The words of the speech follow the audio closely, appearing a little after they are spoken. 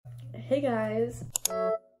Hey guys.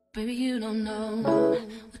 Baby, you don't know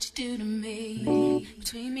what you do to me.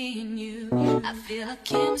 Between me and you, I feel like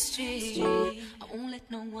chemistry. I won't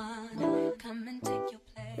let no one come and take your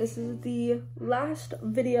place. This is the last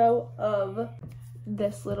video of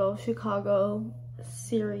this little Chicago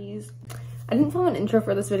series. I didn't film an intro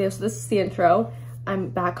for this video, so this is the intro. I'm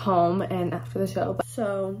back home and after the show.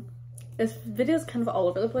 So this video is kind of all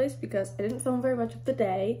over the place because I didn't film very much of the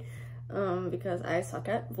day because I suck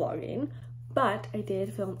at vlogging. But I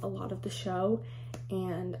did film a lot of the show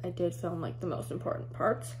and I did film like the most important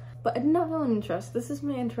parts. But I did not film an intro, so this is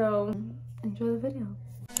my intro. Enjoy the video.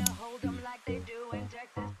 Hold them like they do in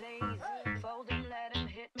Texas, please. Fold them, let them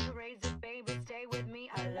hit me, raise it, baby, stay with me,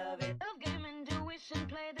 I love it. Love game, intuition,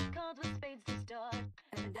 play the cards with spades to start.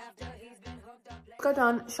 And after he's been hooked up, Got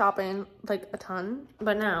done shopping like a ton,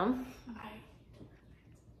 but now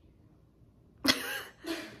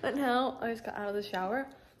I just got out of the shower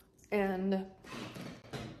and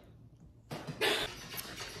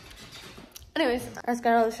anyways, I just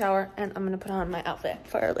got out of the shower and I'm gonna put on my outfit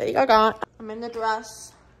for Lady Gaga. I'm in the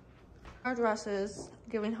dress. Our dresses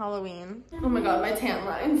giving Halloween. Oh my god, my tan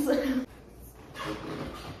lines. Oh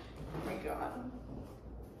my god.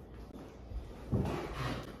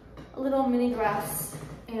 A little mini dress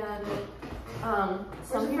and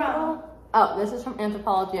some people. Oh, this is from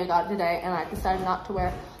Anthropology. I got it today and I decided not to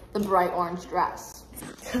wear the bright orange dress.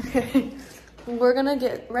 Okay, we're gonna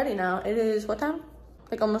get ready now. It is what time?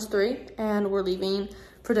 Like almost 3 and we're leaving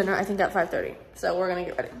for dinner, I think at 5:30. So we're gonna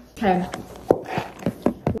get ready. Okay.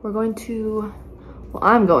 We're going to, well,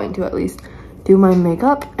 I'm going to at least do my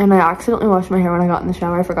makeup, and I accidentally washed my hair when I got in the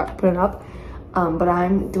shower. I forgot to put it up, but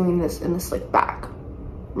I'm doing this in the slick back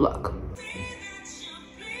look.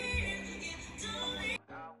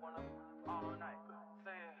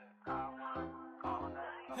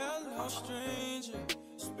 Hello, stranger.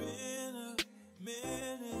 It's been a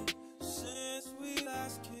minute since we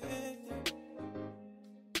last kicked it.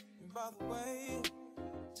 And by the way,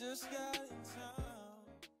 just got in town.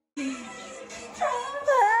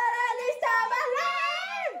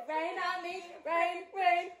 Rain on me, rain,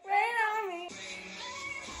 rain, rain on me.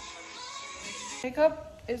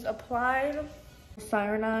 Makeup is applied,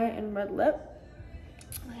 Siren Eye and red lip,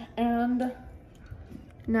 and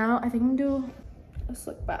now I think I'm gonna do a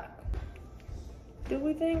slick back. Do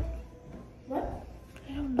we think? What?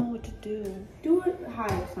 I don't know what to do. Do it high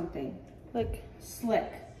or something. Like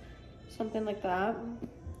Slick. something like that.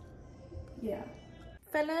 Yeah.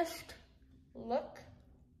 Finished look.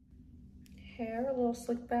 Hair, a little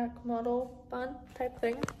slick back model bun type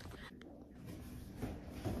thing.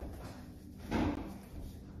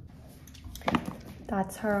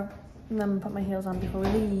 That's her. And then I'm gonna put my heels on before we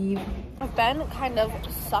leave. I've been kind of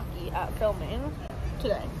sucky at filming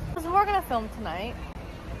today. So we're gonna film tonight,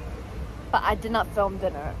 but I did not film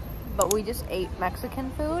dinner. But we just ate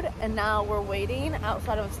Mexican food and now we're waiting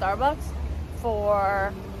outside of a Starbucks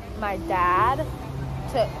for my dad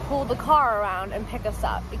to pull the car around and pick us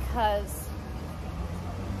up because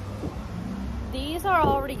these are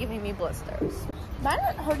already giving me blisters. Mine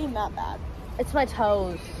aren't hurting that bad. It's my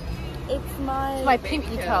toes. It's my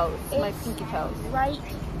Pinky toes. My pinky toes. right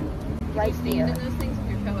here. Those things with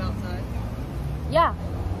your toe outside. Yeah,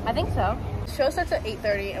 I think so. The show starts at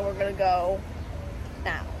 8:30 and we're gonna go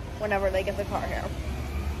now, whenever they get the car here.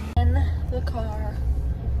 In the car,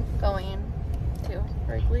 going to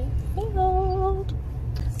Wrigley Field.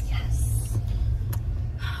 Yes.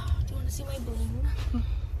 Do you want to see my bling?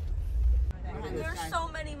 There's so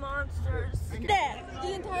many monsters. Dad,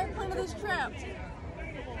 the entire plan of this trip.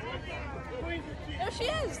 There she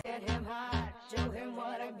is. get him hot, show him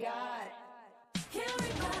what I got.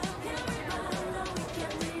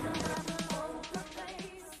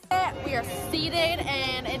 We are seated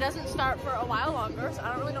and it doesn't start for a while longer, so I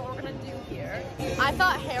don't really know what we're gonna do here. I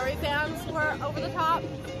thought Harry fans were over the top.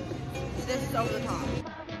 This is over the top.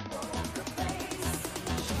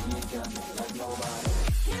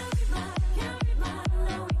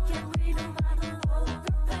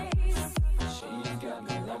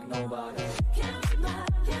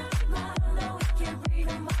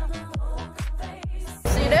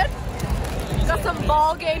 Seated. Got some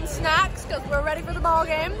ball game snacks because we're ready for the ball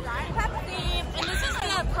game. Pepsi, and this is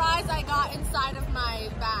the prize I got inside of my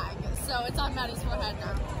bag, so it's on Maddie's forehead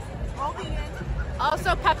now.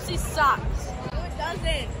 Also, Pepsi sucks. No, it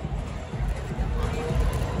doesn't.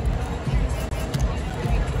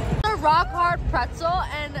 A rock hard pretzel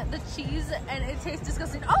and the cheese, and it tastes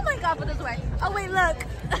disgusting. Oh my god, put this away. Oh wait, look.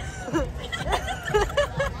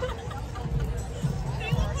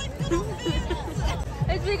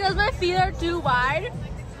 It's because my feet are too wide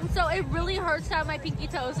So it really hurts to have my pinky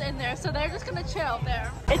toes in there. So they're just gonna chill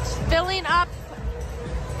there. It's filling up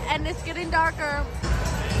and it's getting darker.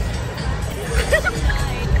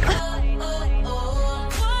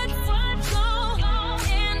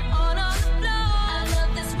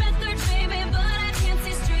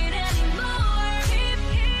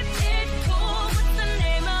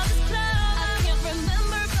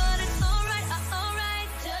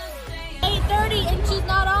 And she's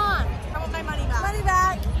not on. I want my money back. Money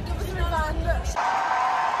back. Give us a refund.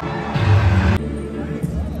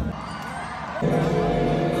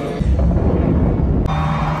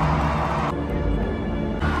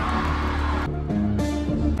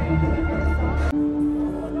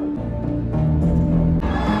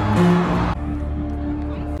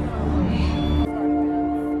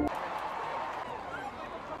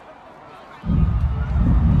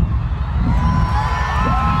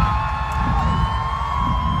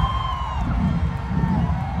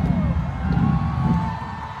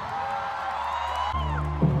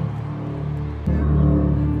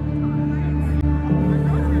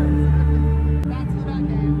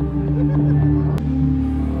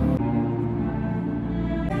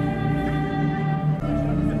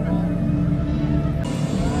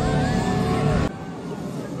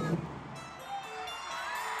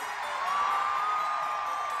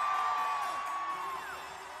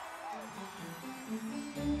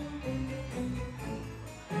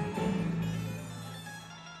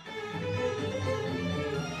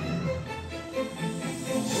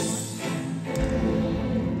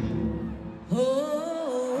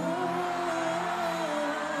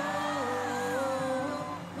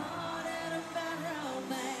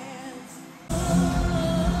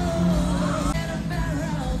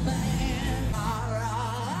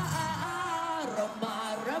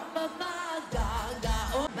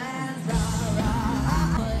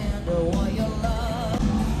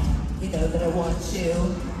 That I want you,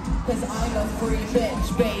 cause I'm a free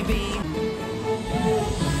bitch, baby.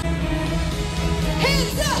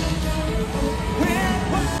 Hands up!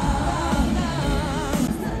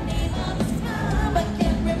 I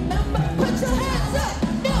can't remember. Put your hands up!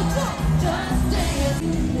 No, just dance.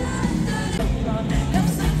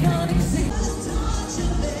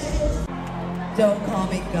 Don't call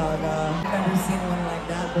me Gaga. I've never seen one like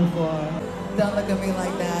that before. Don't look at me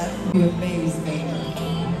like that. You amaze me.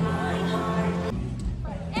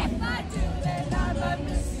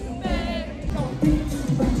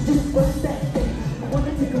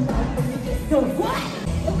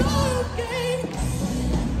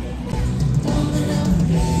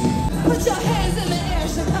 Put your hands in the air,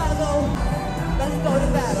 Chicago. Let's go to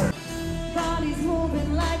battle. Body's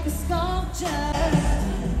moving like a sculpture.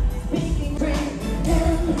 Speaking free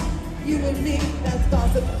and you and me, that's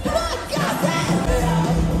gossip. Come on,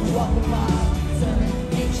 gossip! Walking by, serving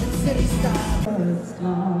ancient city style.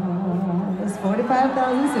 It's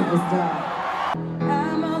 45,000 superstar.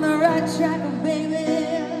 I'm on the right track, baby.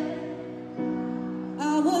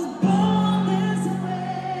 I was born this way.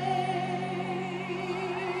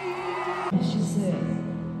 She said,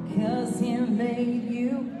 'cause he made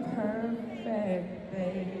you perfect,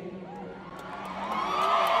 babe.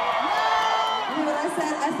 You know what I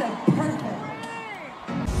said? I said perfect.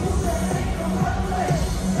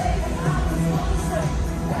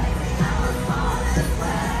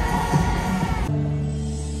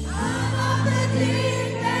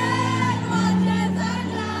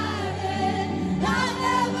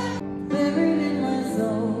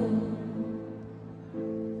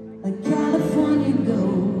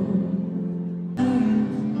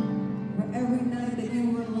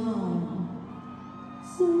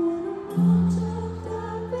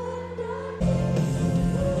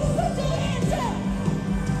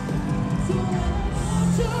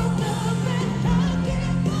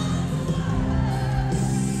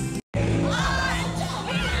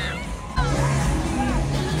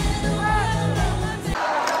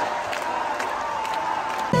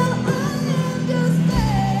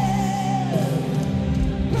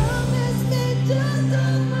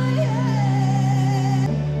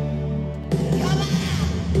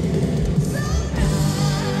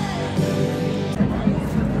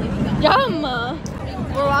 Yum!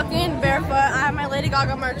 We're walking barefoot. I have my Lady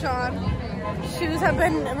Gaga merch on. Shoes have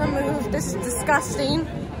been removed. This is disgusting.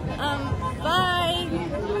 Bye.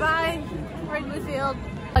 Bye. Wrigley Field.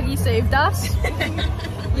 Huggy saved us.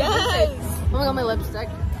 Yes! Oh my god, my lipstick.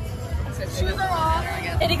 Shoes are off.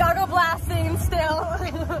 Lady Gaga blasting still.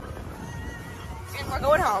 And we're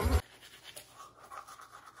going home.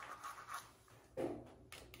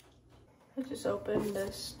 I just opened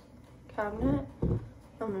this cabinet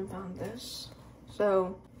and found this.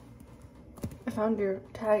 So I I found your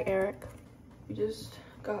tag, Eric. We just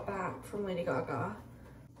got back from Lady Gaga.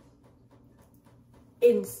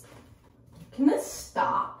 Can this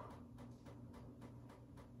stop?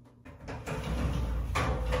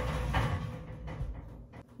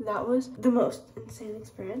 That was the most insane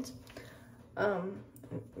experience,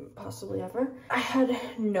 possibly ever. I had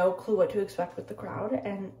no clue what to expect with the crowd,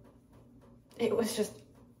 and it was just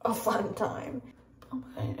a fun time. Oh my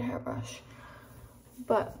god, I need a hairbrush.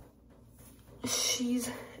 But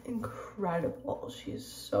she's incredible. She's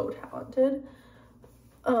so talented.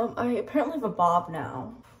 I apparently have a bob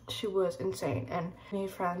now. She was insane and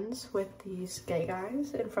made friends with these gay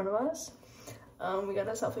guys in front of us. We got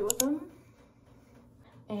a selfie with them.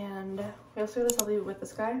 And we also got a selfie with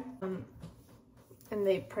this guy. And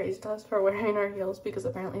they praised us for wearing our heels because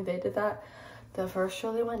apparently they did that the first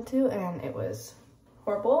show they went to and it was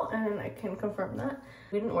horrible, and I can confirm that.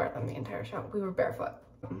 We didn't wear them the entire show. We were barefoot.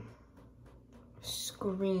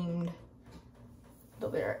 Screamed the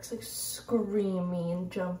lyrics, like screaming,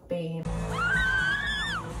 jumping.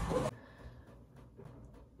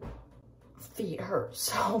 Feet hurt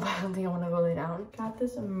so badly, I want to go lay down. Got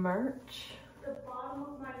this merch. The bottom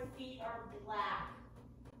of my feet are black.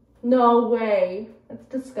 No way. That's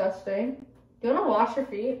disgusting. Do you want to wash your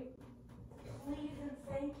feet? Please and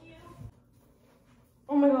thank you.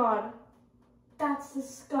 Oh my god. That's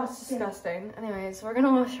disgusting. That's disgusting. Anyways, we're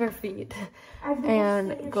gonna wash our feet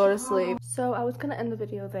and go to sleep. So I was gonna end the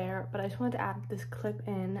video there, but I just wanted to add this clip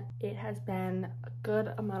in. It has been a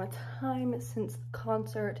good amount of time since the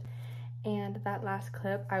concert, and that last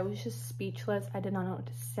clip, I was just speechless. I did not know what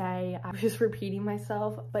to say. I was just repeating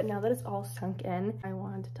myself, but now that it's all sunk in, I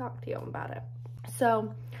wanted to talk to you about it.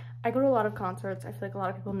 So I go to a lot of concerts. I feel like a lot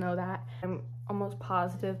of people know that. I'm almost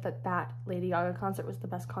positive that that Lady Gaga concert was the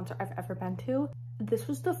best concert I've ever been to. This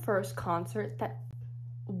was the first concert that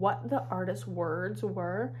what the artist's words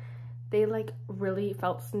were, they like really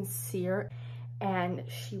felt sincere, and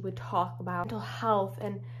she would talk about mental health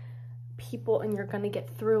and people, and you're gonna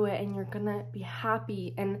get through it and you're gonna be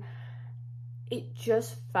happy, and it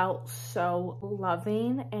just felt so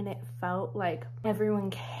loving, and it felt like everyone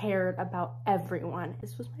cared about everyone.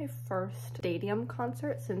 This was my first stadium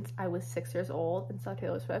concert since I was 6 years old and saw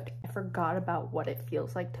Taylor Swift. I forgot about what it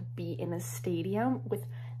feels like to be in a stadium with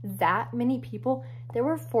that many people. There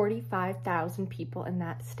were 45,000 people in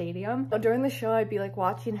that stadium. During the show, I'd be like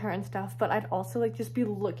watching her and stuff, but I'd also like just be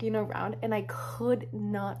looking around, and I could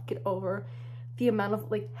not get over the amount of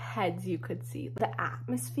like heads you could see. The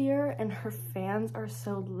atmosphere and her fans are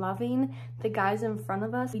so loving. The guys in front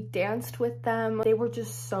of us, we danced with them. They were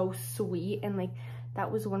just so sweet, and like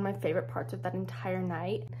that was one of my favorite parts of that entire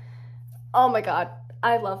night. Oh my god,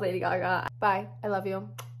 I love Lady Gaga. Bye, I love you.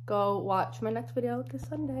 Go watch my next video this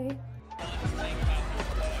Sunday.